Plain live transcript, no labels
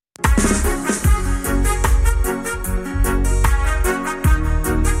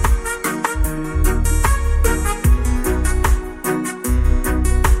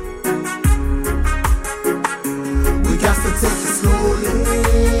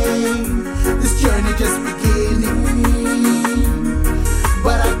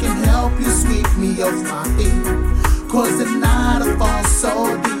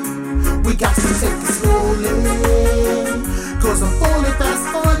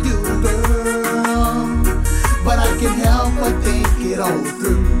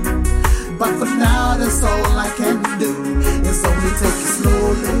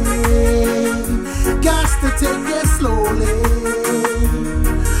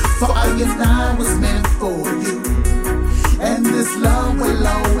and I was meant for you, and this love will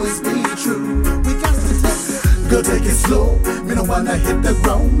always be true. We got to take, girl, take it slow. Me no wanna hit the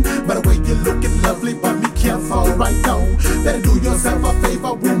ground, but the way you looking lovely, but me can't fall right down. Better do yourself a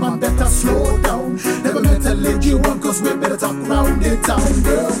favor, woman, better slow down. Never meant to lead you on, cause we better talk round the town,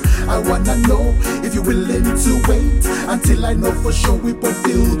 girl. I wanna know if you're willing to wait until I know for sure we both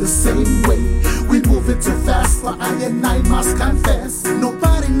feel the same way. We moving too fast, but I and I must confess,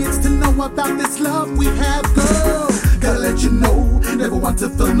 nobody needs to know about this love we have, girl. Gotta let you know, never want to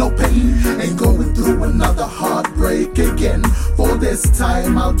feel no pain. Ain't going through another heartbreak again. For this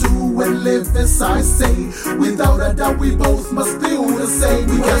time I'll do and live as I say. Without a doubt we both must feel the same.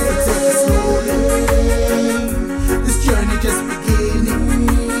 We got to take it slowly, this journey just beginning.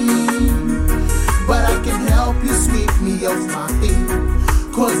 But I can help you sweep me off my feet,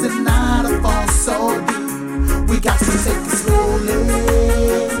 cause the night will fall so deep. We got to take it slowly,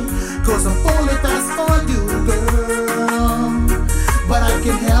 cause I'm falling fast for you, girl. But I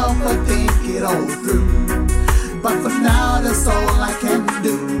can help but think it all through. But for now that's all I can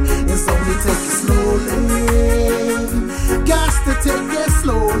do, is only take it slowly. Got to take it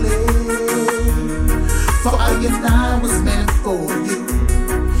slowly, for I and I was meant for you,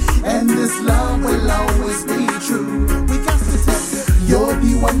 and this love will always be true. We got to take it. You're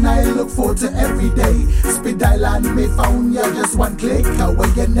the one I look forward to every day. Speed dial and me phone, you're just one click away.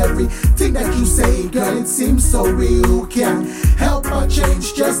 And everything that you say, girl, it seems so real. Can't help but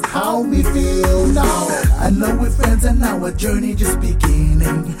change just how me feel now. I know we're friends and now our journey just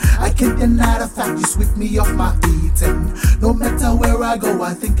beginning. I can't deny the fact you sweep me off my feet, and no matter where I go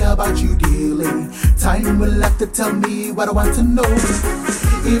I think about you daily. Time will have to tell me what I want to know,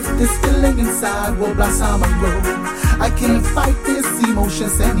 if this feeling inside will blossom and grow. I can't fight these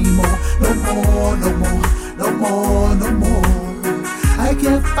emotions anymore. No more, no more, no more, no more. I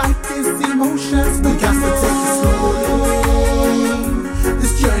can't fight these emotions. We got to take it slowly,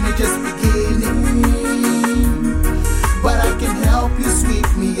 this journey just beginning. But I can help you sweep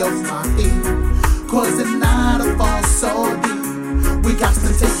me off my feet, cause the night will fall so deep. We got to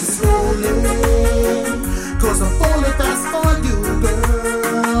take it slowly, cause I'm falling fast for you, girl.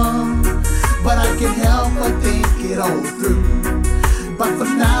 But I can help but think it all through. But for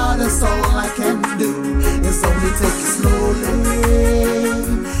now that's all I can do, is only take it slowly.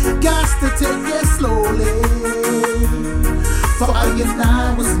 Got to take it slowly, for I and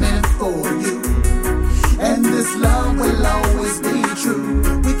I was meant for you, and this love will always be true.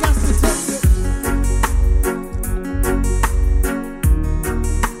 We got to